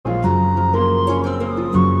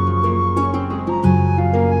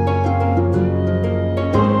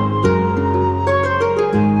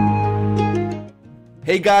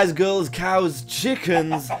guys, girls, cows,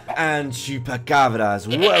 chickens, and chupacabras.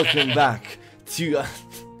 Welcome back to...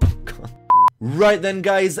 Right then,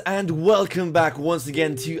 guys, and welcome back once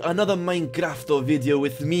again to another Minecraft video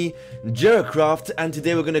with me, Jeracraft, and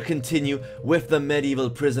today we're going to continue with the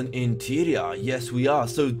medieval prison interior. Yes, we are.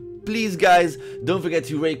 So please, guys, don't forget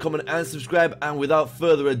to rate, comment, and subscribe, and without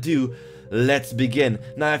further ado, let's begin.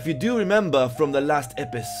 Now, if you do remember from the last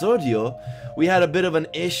episodio, we had a bit of an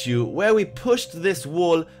issue where we pushed this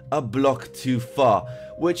wall a block too far,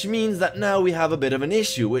 which means that now we have a bit of an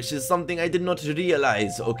issue, which is something I did not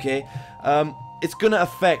realize, okay? It's gonna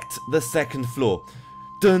affect the second floor.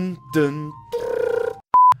 Dun dun.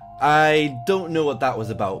 I don't know what that was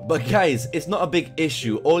about, but guys, it's not a big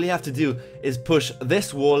issue. All you have to do is push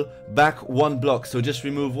this wall back one block. So just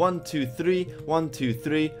remove 1, 2, 3, 1, 2,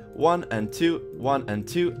 3, 1 and 2, 1 and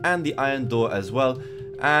 2, and the iron door as well,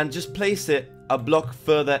 and just place it a block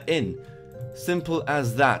further in. Simple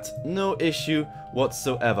as that. No issue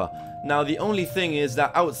whatsoever. Now the only thing is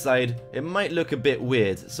that outside it might look a bit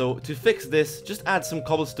weird, so to fix this, just add some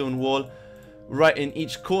cobblestone wall right in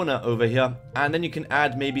each corner over here, and then you can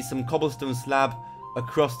add maybe some cobblestone slab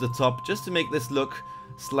across the top just to make this look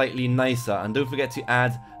slightly nicer. And don't forget to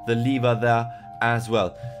add the lever there as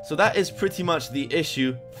well. So that is pretty much the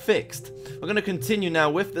issue fixed. We're going to continue now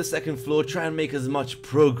with the second floor, try and make as much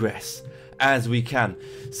progress as we can.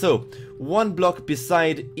 So one block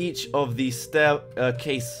beside each of the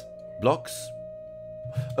staircase blocks.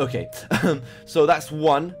 Okay, so that's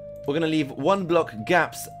one. We're going to leave one block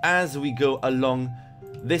gaps as we go along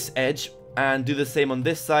this edge and do the same on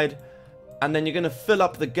this side. And then you're going to fill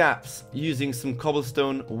up the gaps using some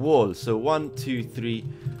cobblestone wall. So 1, 2, 3,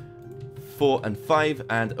 4 and 5,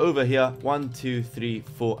 and over here 1, 2, 3,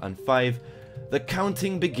 4 and 5. The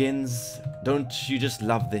counting begins. Don't you just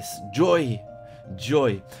love this? Joy,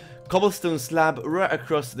 joy. Cobblestone slab right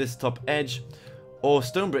across this top edge, or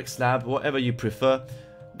stone brick slab, whatever you prefer.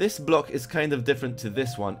 This block is kind of different to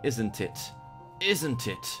this one, isn't it? Isn't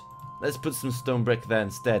it? Let's put some stone brick there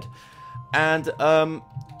instead. And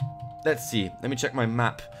let's see, let me check my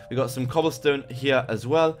map. We got some cobblestone here as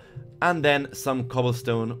well, and then some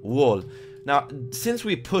cobblestone wall. Now, since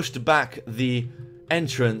we pushed back the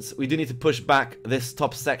entrance, we do need to push back this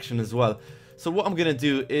top section as well. So what I'm going to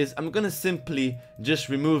do is I'm going to simply just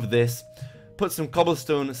remove this, put some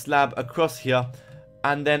cobblestone slab across here,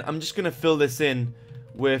 and then I'm just going to fill this in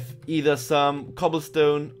with either some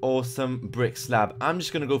cobblestone or some brick slab. I'm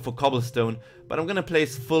just going to go for cobblestone, but I'm going to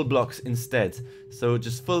place full blocks instead. So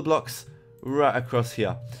just full blocks right across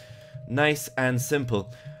here. Nice and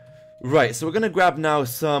simple. Right, so we're going to grab now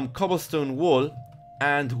some cobblestone wall,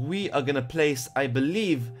 and we are going to place, I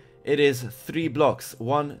believe it is 3 blocks.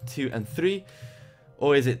 1, 2 and 3,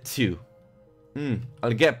 or is it 2?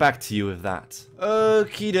 I'll get back to you with that.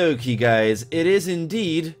 Okie dokie, guys, it is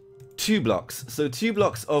indeed 2 blocks. So 2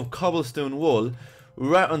 blocks of cobblestone wall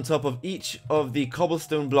right on top of each of the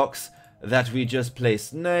cobblestone blocks that we just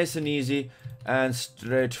placed. Nice and easy and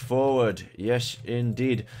straightforward. Yes,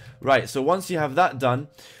 indeed. Right, so once you have that done,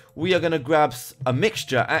 we are going to grab a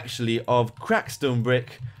mixture, actually, of cracked stone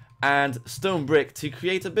brick and stone brick to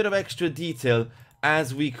create a bit of extra detail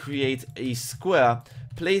as we create a square,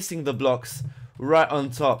 placing the blocks right on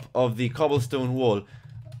top of the cobblestone wall.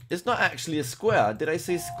 It's not actually a square. Did I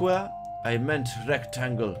say square? I meant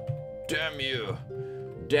rectangle. Damn you.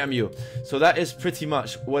 Damn you. So that is pretty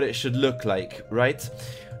much what it should look like, right?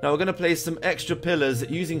 Now we're going to place some extra pillars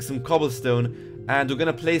using some cobblestone, and we're going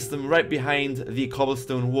to place them right behind the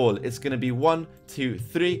cobblestone wall. It's going to be 1, 2,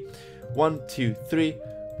 3, 1, 2, 3,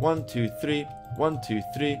 1, 2, 3, 1, 2,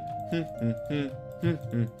 3.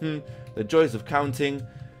 The joys of counting.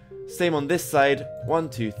 Same on this side. 1,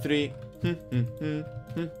 2, 3.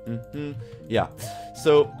 Yeah.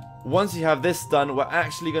 So once you have this done, we're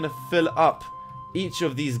actually going to fill up each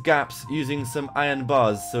of these gaps using some iron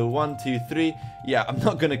bars. So 1, 2, 3. Yeah, I'm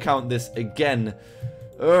not going to count this again.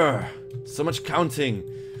 Ugh, so much counting.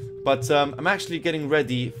 But I'm actually getting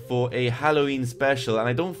ready for a Halloween special, and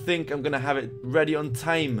I don't think I'm going to have it ready on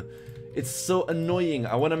time. It's so annoying.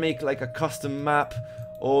 I want to make like a custom map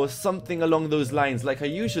or something along those lines like I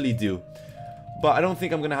usually do. But I don't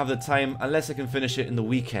think I'm going to have the time unless I can finish it in the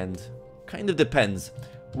weekend. Kind of depends.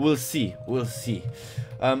 We'll see. We'll see.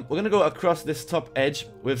 We're going to go across this top edge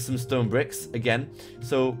with some stone bricks again.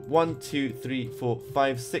 So 1, 2, 3, 4,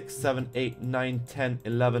 5, 6, 7, 8, 9, 10,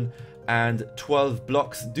 11, and 12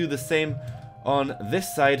 blocks. Do the same on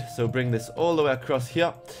this side. So bring this all the way across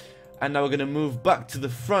here. And now we're going to move back to the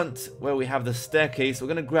front where we have the staircase. We're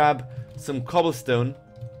going to grab some cobblestone.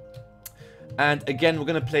 And again, we're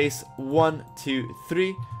going to place 1, 2,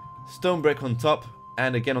 3 stone brick on top.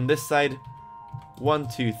 and again on this side, 1,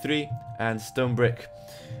 2, 3, and stone brick.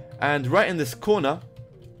 And right in this corner,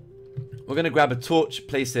 we're going to grab a torch,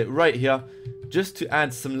 place it right here, just to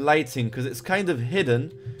add some lighting, because it's kind of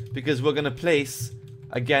hidden, because we're going to place,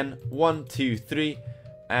 again, 1, 2, 3,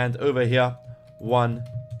 and over here, 1,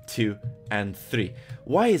 2, and 3.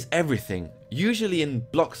 Why is everything usually in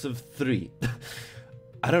blocks of 3?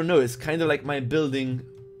 I don't know, it's kind of like my building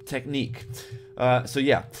technique. So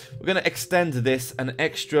yeah, we're going to extend this an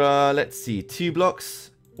extra, let's see, 2 blocks.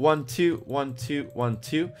 1, 2, 1, 2, 1,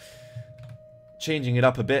 2. Changing it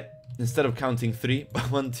up a bit. Instead of counting 3.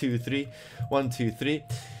 1, 2, 3. 1, 2, 3.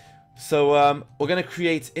 So we're going to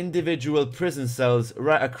create individual prison cells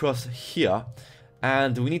right across here.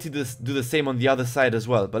 And we need to do the same on the other side as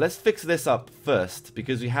well. But let's fix this up first,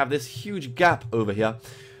 because we have this huge gap over here.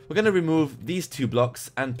 We're going to remove these 2 blocks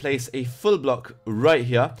and place a full block right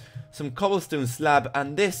here. Some cobblestone slab,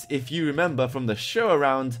 and this, if you remember from the show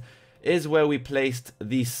around, is where we placed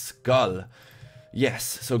the skull. Yes,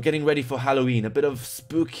 so getting ready for Halloween, a bit of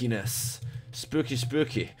spookiness. Spooky,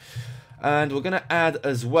 spooky. And we're going to add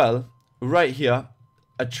as well, right here,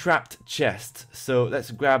 a trapped chest. So let's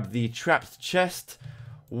grab the trapped chest,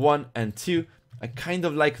 1 and 2. I kind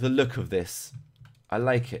of like the look of this. I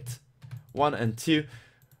like it. 1 and 2.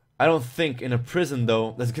 I don't think in a prison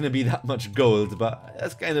though there's going to be that much gold, but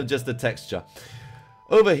that's kind of just the texture.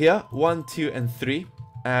 Over here, 1, 2, and 3.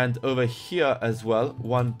 And over here as well,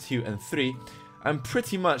 1, 2, and 3. And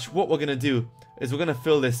pretty much what we're going to do is we're going to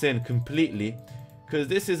fill this in completely, because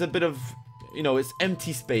this is a bit of, you know, it's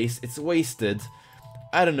empty space, it's wasted.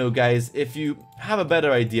 I don't know, guys, if you have a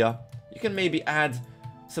better idea, you can maybe add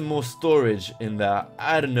some more storage in there.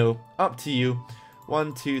 I don't know, up to you.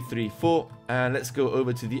 1, 2, 3, 4, and let's go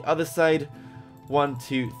over to the other side. 1,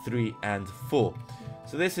 2, 3, and 4.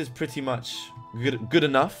 So this is pretty much good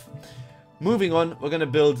enough. Moving on, we're going to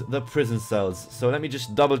build the prison cells. So let me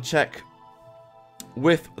just double check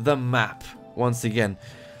with the map once again.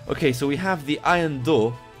 Okay, so we have the iron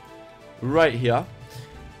door right here.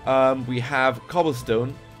 We have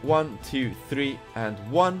cobblestone, 1, 2, 3, and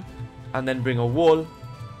 1, and then bring a wall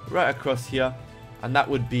right across here, and that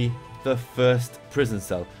would be the first prison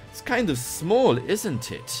cell. It's kind of small,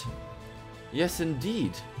 isn't it? Yes,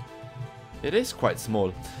 indeed. It is quite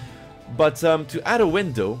small. But to add a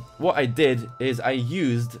window, what I did is I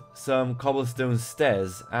used some cobblestone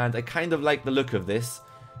stairs, and I kind of like the look of this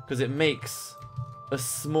because it makes a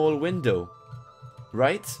small window,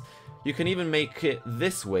 right? You can even make it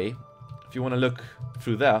this way if you want to look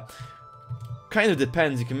through there. Kind of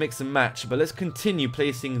depends, you can mix and match, but let's continue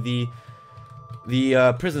placing the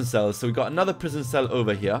prison cells. So we got another prison cell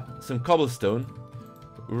over here, some cobblestone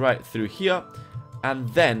right through here, and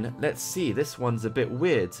then let's see, this one's a bit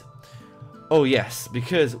weird. Oh yes,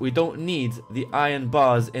 because we don't need the iron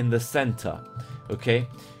bars in the center. Okay,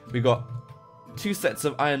 we got 2 sets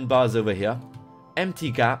of iron bars over here,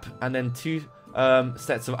 empty gap, and then 2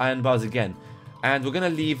 sets of iron bars again, and we're gonna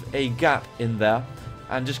leave a gap in there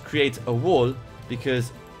and just create a wall,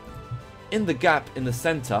 because in the gap in the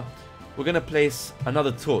center we're gonna place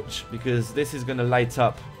another torch, because this is gonna light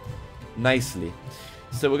up nicely.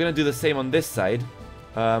 So we're gonna do the same on this side.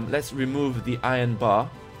 Let's remove the iron bar,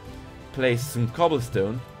 place some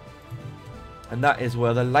cobblestone, and that is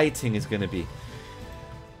where the lighting is going to be.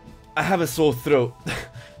 I have a sore throat.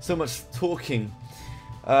 So much talking.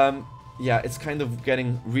 Yeah, it's kind of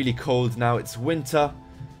getting really cold now. It's winter.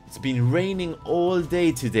 It's been raining all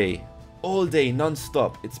day today. All day,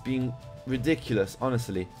 non-stop. It's been ridiculous,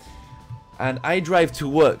 honestly. And I drive to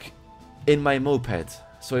work in my moped.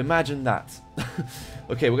 So imagine that.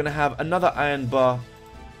 Okay, we're going to have another iron bar.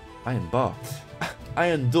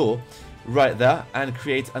 Iron door right there, and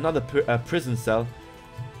create another prison cell.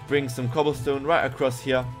 Bring some cobblestone right across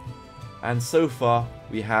here, and so far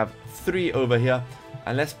we have 3 over here,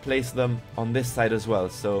 and let's place them on this side as well.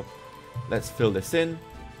 So let's fill this in,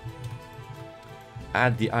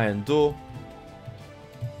 add the iron door,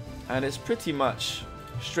 and it's pretty much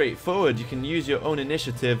straightforward. You can use your own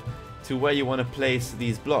initiative to where you want to place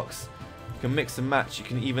these blocks. You can mix and match. You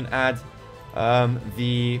can even add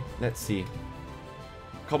let's see,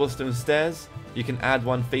 cobblestone stairs. You can add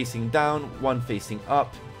one facing down, one facing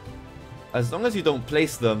up, as long as you don't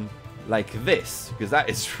place them like this, because that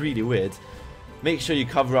is really weird. Make sure you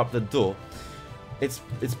cover up the door. It's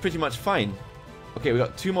pretty much fine. Okay, we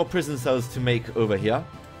got 2 more prison cells to make over here,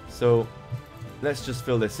 so let's just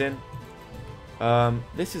fill this in.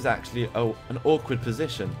 This is actually an awkward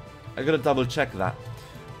position. I gotta double check that.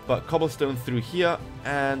 But cobblestone through here,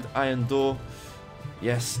 and iron door.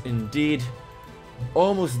 Yes, indeed.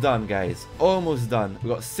 Almost done, guys. Almost done.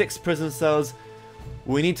 We've got 6 prison cells.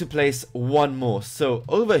 we need to place one more. So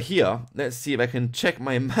over here, let's see if I can check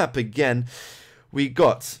my map again. We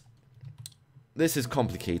got, this is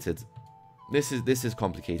complicated. This is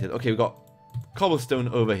complicated. Okay, we got cobblestone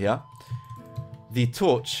over here. The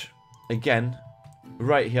torch, again,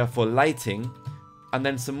 right here for lighting. And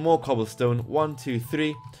then some more cobblestone. 1, 2,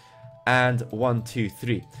 3. And 1, 2,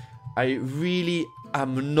 3. I really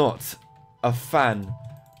am not a fan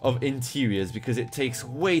of interiors because it takes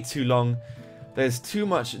way too long. There's too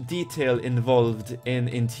much detail involved in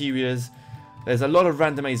interiors. There's a lot of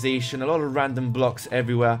randomization, a lot of random blocks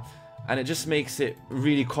everywhere, and it just makes it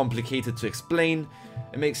really complicated to explain.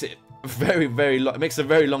 It makes it very long. It makes a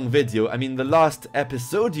very long video. I mean, the last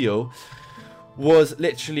episodio was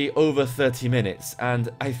literally over 30 minutes, and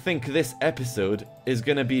I think this episode is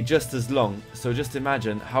gonna be just as long. So just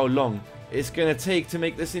imagine how long it's gonna take to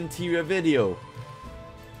make this interior video.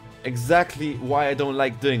 Exactly why I don't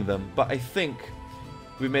like doing them, but I think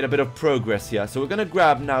we've made a bit of progress here. So we're going to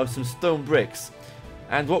grab now some stone bricks,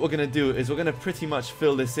 and what we're going to do is we're going to pretty much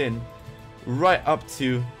fill this in right up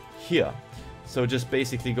to here. So just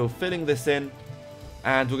basically go filling this in,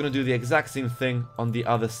 and we're going to do the exact same thing on the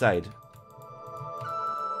other side.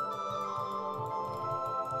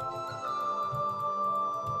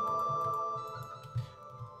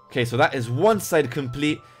 Okay, so that is one side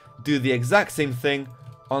complete. Do the exact same thing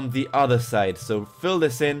on the other side. So fill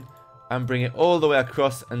this in and bring it all the way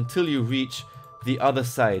across until you reach the other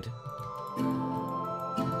side.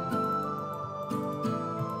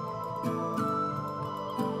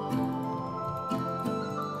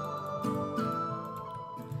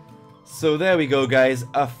 So there we go, guys.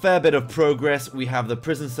 A fair bit of progress. We have the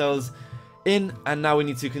prison cells in, and now we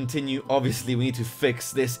need to continue. Obviously, we need to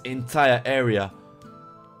fix this entire area.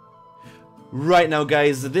 Right now,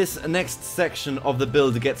 guys, this next section of the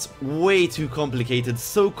build gets way too complicated.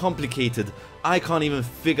 So complicated, I can't even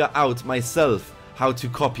figure out myself how to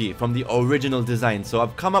copy from the original design. So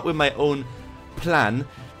I've come up with my own plan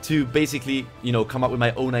to basically, you know, come up with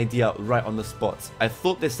my own idea right on the spot. I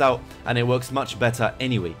thought this out and it works much better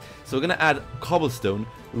anyway. So we're going to add cobblestone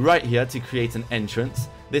right here to create an entrance.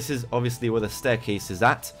 This is obviously where the staircase is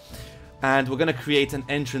at. And we're going to create an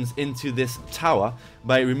entrance into this tower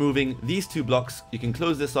by removing these 2 blocks. You can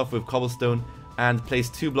close this off with cobblestone and place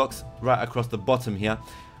 2 blocks right across the bottom here.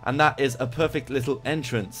 And that is a perfect little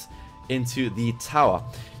entrance into the tower.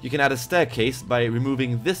 You can add a staircase by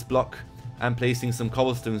removing this block and placing some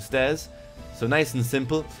cobblestone stairs. So nice and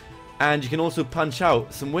simple. And you can also punch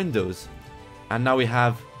out some windows. And now we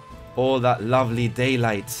have all that lovely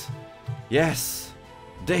daylight. Yes,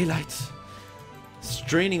 daylight.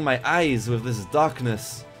 Straining my eyes with this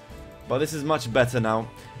darkness, but this is much better now,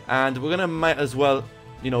 and we're gonna might as well,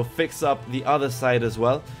 you know, fix up the other side as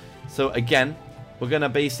well. So again, we're gonna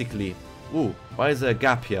basically, ooh, why is there a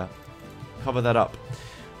gap here? Cover that up.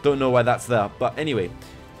 Don't know why that's there, but anyway,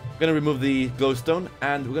 we're gonna remove the glowstone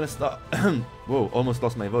and we're gonna start. Whoa, almost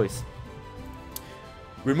lost my voice.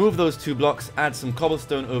 Remove those 2 blocks, add some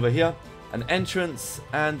cobblestone over here, an entrance,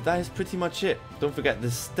 and that is pretty much it. Don't forget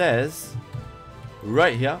the stairs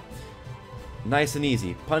right here. Nice and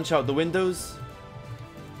easy. Punch out the windows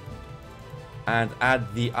and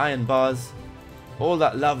add the iron bars. All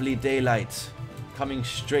that lovely daylight coming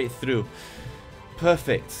straight through.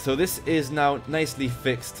 Perfect. So this is now nicely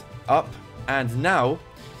fixed up, and now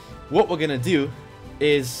what we're gonna do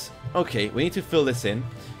is, okay, we need to fill this in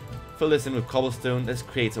with cobblestone. Let's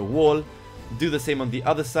create a wall. Do the same on the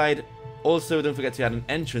other side. Also, don't forget to add an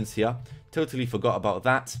entrance here. Totally forgot about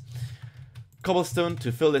that. Cobblestone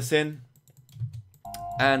to fill this in.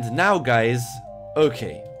 And now, guys,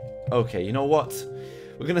 okay, you know what?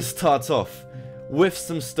 We're gonna start off with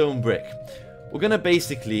some stone brick. We're gonna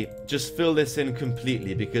basically just fill this in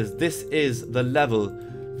completely because this is the level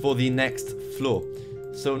for the next floor.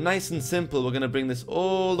 So nice and simple, we're gonna bring this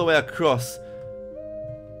all the way across,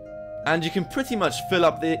 and you can pretty much fill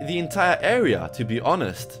up the entire area, to be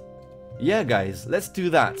honest. Yeah, guys, let's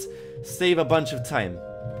do that. Save a bunch of time.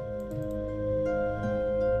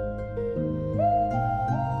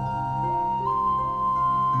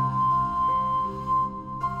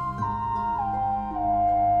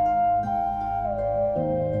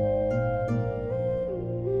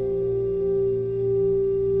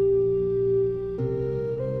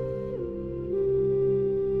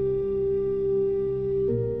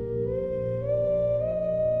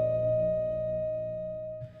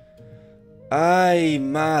 Ay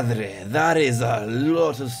madre, that is a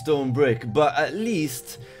lot of stone brick, but at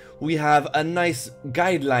least we have a nice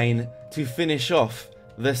guideline to finish off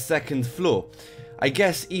the second floor. I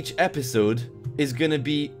guess each episode is gonna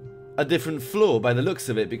be a different floor by the looks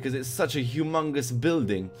of it, because it's such a humongous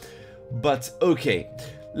building. But okay,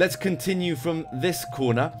 let's continue from this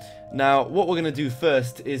corner. Now, what we're going to do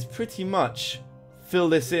first is pretty much fill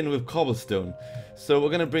this in with cobblestone. So we're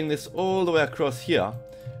going to bring this all the way across here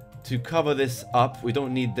to cover this up. We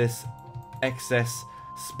don't need this excess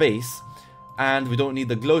space, and we don't need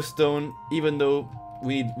the glowstone, even though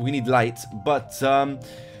we need light. But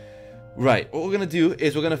right, what we're going to do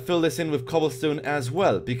is we're going to fill this in with cobblestone as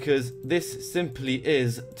well, because this simply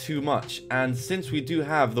is too much. And since we do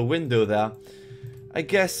have the window there, I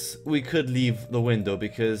guess we could leave the window,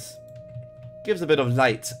 because it gives a bit of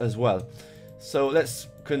light as well. So let's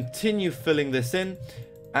continue filling this in,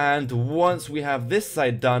 and once we have this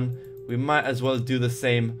side done, we might as well do the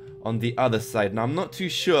same on the other side. Now, I'm not too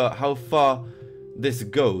sure how far this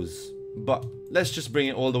goes, but let's just bring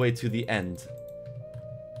it all the way to the end.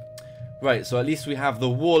 Right, so at least we have the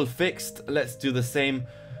wall fixed. Let's do the same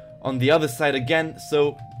on the other side again.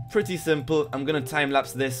 So pretty simple. I'm gonna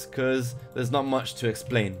time-lapse this because there's not much to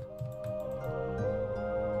explain.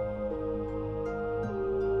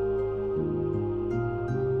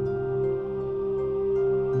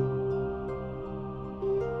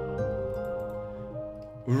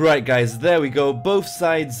 Right guys, there we go. Both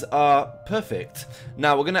sides are perfect.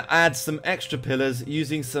 Now we're gonna add some extra pillars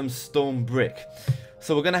using some stone brick.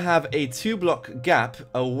 So we're gonna have a 2-block gap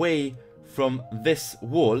away from this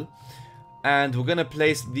wall, and we're gonna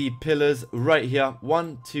place the pillars right here.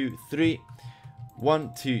 1, 2, 3.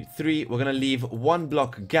 1, 2, 3. We're gonna leave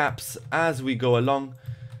 1-block gaps as we go along.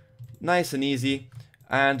 Nice and easy.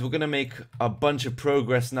 And we're gonna make a bunch of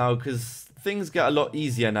progress now, because things get a lot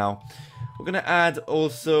easier now. We're gonna add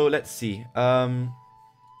also, let's see, okay,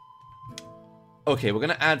 we're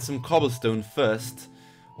gonna add some cobblestone first,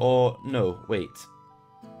 or no, wait,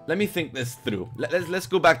 let me think this through. Let's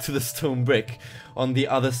go back to the stone brick on the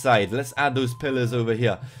other side. Let's add those pillars over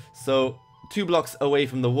here. So 2 blocks away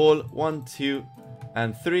from the wall, 1, 2,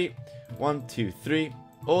 and 3, 1, 2, 3,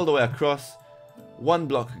 all the way across,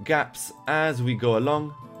 1-block gaps as we go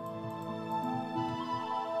along.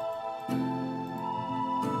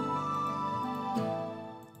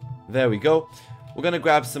 There we go. We're going to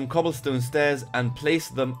grab some cobblestone stairs and place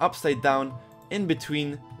them upside down in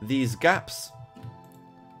between these gaps.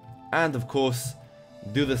 And of course,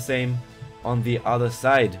 do the same on the other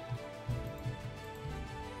side.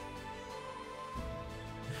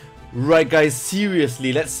 Right guys,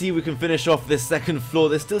 seriously, let's see if we can finish off this second floor.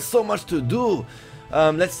 There's still so much to do.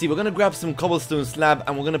 Let's see, we're going to grab some cobblestone slab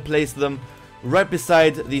and we're going to place them right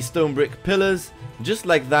beside the stone brick pillars. Just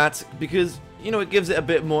like that, because you know, it gives it a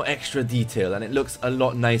bit more extra detail and it looks a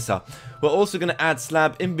lot nicer. We're also going to add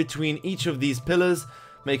slab in between each of these pillars,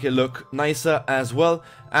 make it look nicer as well.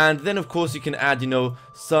 And then of course you can add, you know,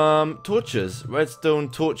 some torches,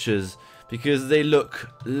 redstone torches, because they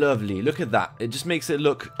look lovely. Look at that. It just makes it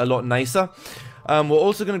look a lot nicer. We're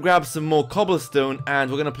also going to grab some more cobblestone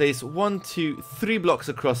and we're going to place 1, 2, 3 blocks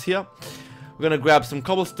across here. We're going to grab some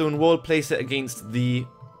cobblestone wall, place it against the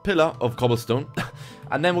pillar of cobblestone.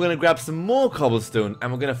 And then we're going to grab some more cobblestone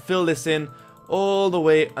and we're going to fill this in all the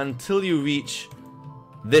way until you reach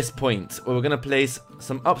this point, where we're going to place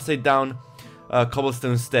some upside down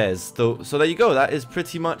cobblestone stairs. So there you go. That is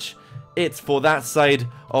pretty much it for that side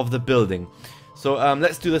of the building. So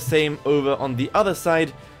let's do the same over on the other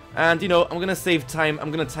side. And you know, I'm going to save time.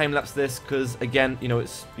 I'm going to time lapse this because again, you know,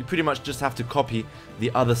 you pretty much just have to copy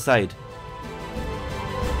the other side.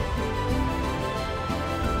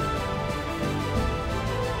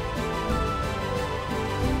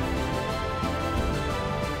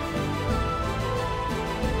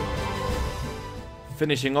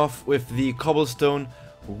 Finishing off with the cobblestone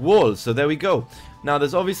wall. So there we go. Now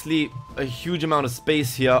there's obviously a huge amount of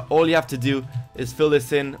space here. All you have to do is fill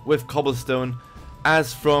this in with cobblestone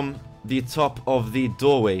as from the top of the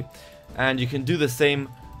doorway, and you can do the same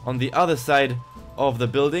on the other side of the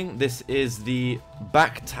building. This is the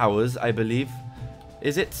back towers, I believe.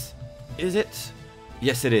 Is it? Is it?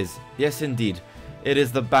 Yes, it is. Yes, indeed. It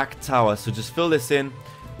is the back tower. So just fill this in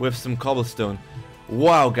with some cobblestone.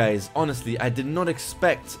 Wow, guys, honestly, I did not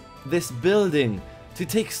expect this building to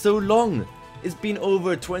take so long. It's been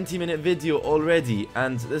over a 20-minute video already,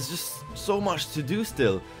 and there's just so much to do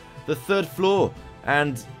still. The 3rd floor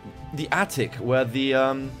and the attic, where the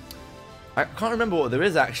I can't remember what there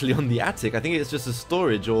is actually on the attic. I think it's just a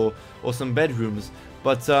storage or some bedrooms.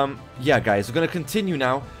 But yeah, guys, we're gonna continue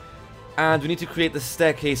now, and we need to create the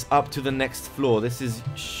staircase up to the next floor. This is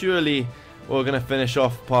surely where we're gonna finish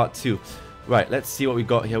off part 2. Right, let's see what we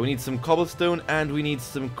got here. We need some cobblestone and we need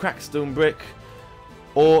some cracked stone brick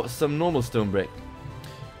or some normal stone brick.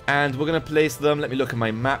 And we're going to place them. Let me look at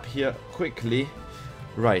my map here quickly.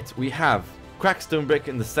 Right, we have cracked stone brick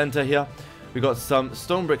in the center here. We got some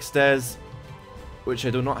stone brick stairs, which I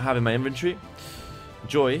do not have in my inventory.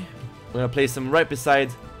 Joy. We're going to place them right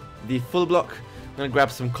beside the full block. I'm going to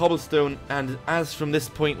grab some cobblestone, and as from this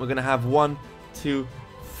point, we're going to have 1, 2,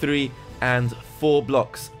 3, and 4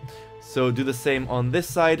 blocks. So do the same on this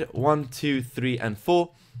side, 1, 2, 3, and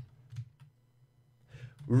 4.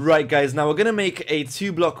 Right, guys, now we're going to make a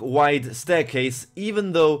 2-block wide staircase,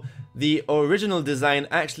 even though the original design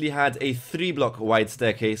actually had a 3-block wide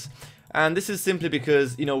staircase. And this is simply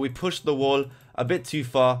because, you know, we pushed the wall a bit too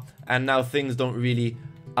far, and now things don't really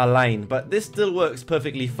align. But this still works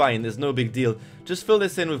perfectly fine, there's no big deal. Just fill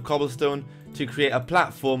this in with cobblestone to create a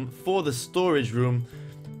platform for the storage room,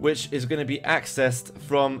 which is going to be accessed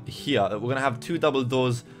from here. We're going to have 2 double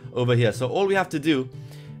doors over here. So all we have to do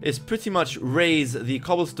is pretty much raise the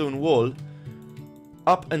cobblestone wall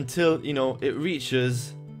up until, you know, it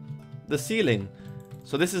reaches the ceiling.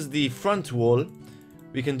 So this is the front wall.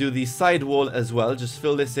 We can do the side wall as well. Just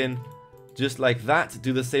fill this in just like that.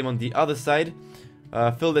 Do the same on the other side.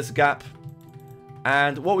 Fill this gap.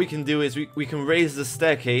 And what we can do is we can raise the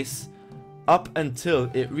staircase up until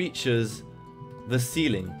it reaches the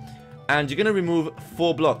ceiling. And you're going to remove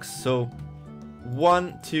 4 blocks. So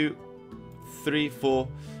 1, 2, 3, 4.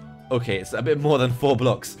 Okay, it's a bit more than 4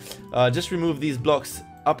 blocks. Just remove these blocks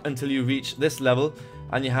up until you reach this level,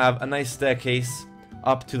 and you have a nice staircase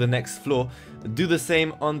up to the next floor. Do the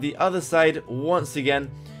same on the other side. Once again,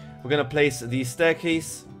 we're going to place the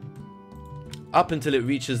staircase up until it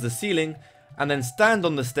reaches the ceiling, and then stand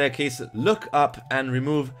on the staircase, look up, and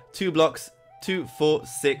remove 2 blocks, 2, 4,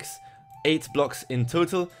 6, 8 blocks in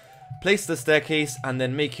total. Place the staircase and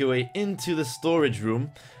then make your way into the storage room,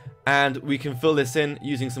 and we can fill this in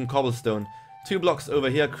using some cobblestone. 2 blocks over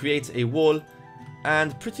here create a wall,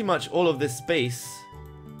 and pretty much all of this space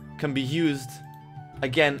can be used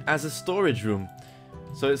again as a storage room.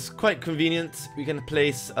 So it's quite convenient. We can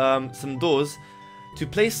place some doors. To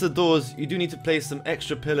place the doors, you do need to place some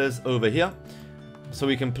extra pillars over here. So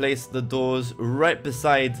we can place the doors right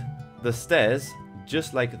beside the stairs,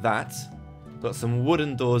 just like that. Got some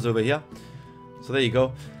wooden doors over here. So there you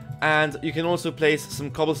go. And you can also place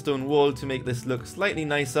some cobblestone wall to make this look slightly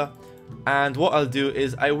nicer. And what I'll do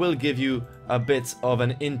is I will give you a bit of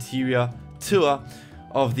an interior tour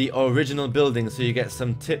of the original building, so you get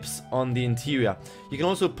some tips on the interior. You can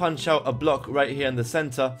also punch out a block right here in the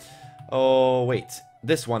center. Oh wait,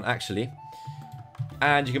 this one actually.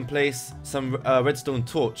 And you can place some redstone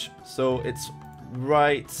torch. So it's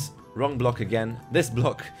right, wrong block again. This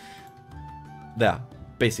block. There,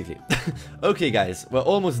 basically. Okay guys, we're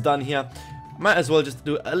almost done here. Might as well just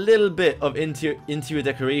do a little bit of interior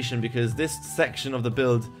decoration, because this section of the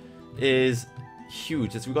build is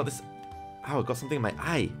huge. As we got this. Ow, I got something in my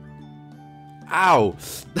eye. Ow!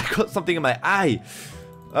 I got something in my eye.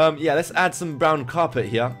 Yeah, let's add some brown carpet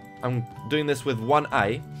here. I'm doing this with one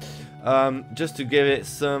eye, just to give it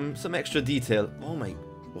some extra detail. Oh my,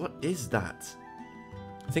 what is that?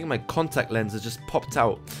 I think my contact lens has just popped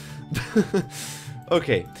out.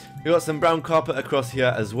 Okay, we got some brown carpet across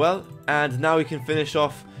here as well, and now we can finish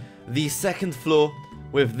off the second floor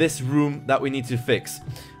with this room that we need to fix.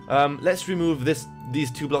 Let's remove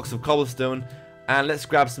these 2 blocks of cobblestone, and let's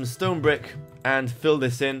grab some stone brick and fill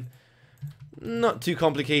this in. Not too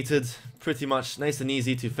complicated, pretty much nice and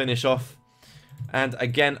easy to finish off. And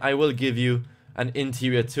again, I will give you an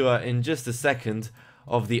interior tour in just a second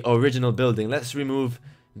of the original building. Let's remove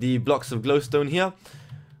the blocks of glowstone here.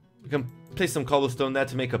 We can place some cobblestone there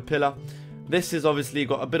to make a pillar. This has obviously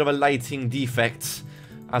got a bit of a lighting defect,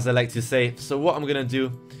 as I like to say. So what I'm going to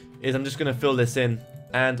do is I'm just going to fill this in.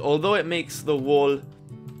 And although it makes the wall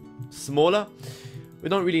smaller, we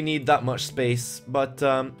don't really need that much space. But,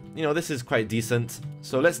 you know, this is quite decent.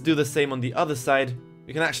 So let's do the same on the other side.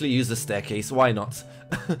 We can actually use the staircase. Why not?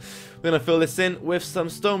 We're going to fill this in with some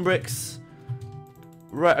stone bricks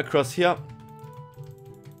right across here.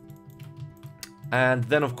 And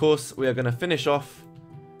then, of course, we are going to finish off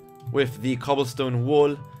with the cobblestone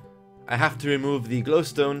wall. I have to remove the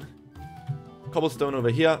glowstone. Cobblestone over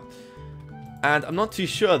here. And I'm not too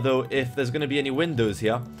sure, though, if there's going to be any windows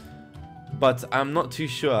here. But I'm not too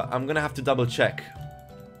sure. I'm going to have to double check.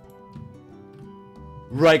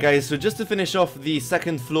 Right, guys, so just to finish off the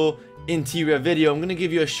second floor interior video, I'm going to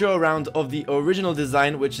give you a show around of the original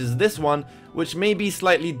design, which is this one, which may be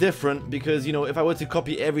slightly different because, you know, if I were to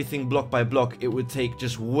copy everything block by block, it would take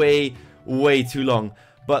just way too long.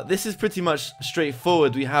 But this is pretty much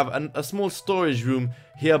straightforward. We have a small storage room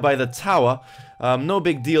here by the tower. No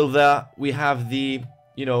big deal there. We have the,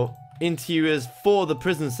 you know, interiors for the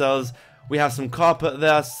prison cells. We have some carpet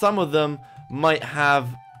there. Some of them might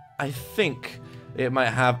have, I think it might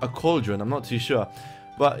have a cauldron. I'm not too sure.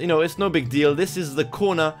 But, you know, it's no big deal. This is the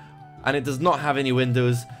corner, and it does not have any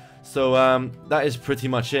windows. So, that is pretty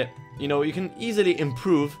much it. You know, you can easily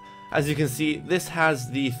improve. As you can see, this has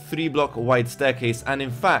the 3-block wide staircase. And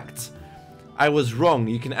in fact, I was wrong.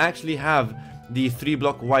 You can actually have the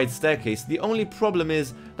 3-block wide staircase. The only problem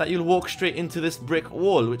is that you'll walk straight into this brick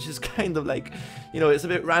wall, which is kind of like, you know, it's a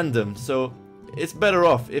bit random. So, it's better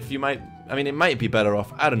off if you might... I mean, it might be better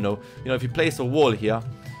off. I don't know. You know, if you place a wall here,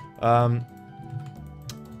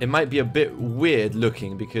 it might be a bit weird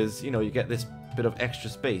looking because, you know, you get this bit of extra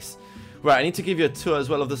space. Right, I need to give you a tour as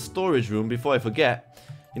well of the storage room before I forget.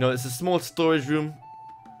 You know, it's a small storage room.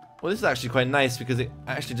 Well, this is actually quite nice because it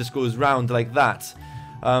actually just goes round like that.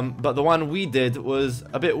 But the one we did was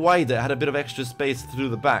a bit wider. It had a bit of extra space through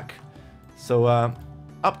the back. So,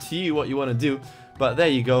 up to you what you want to do. But there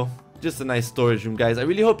you go. Just a nice storage room, guys. I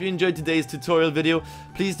really hope you enjoyed today's tutorial video.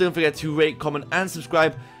 Please don't forget to rate, comment, and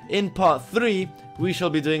subscribe. In part 3, we shall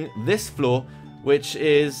be doing this floor, which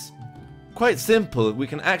is quite simple. We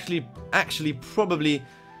can actually probably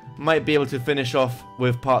might be able to finish off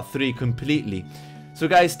with part 3 completely. So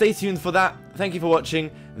guys, stay tuned for that. Thank you for watching.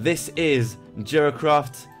 This is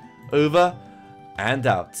Jeracraft, over and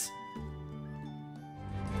out.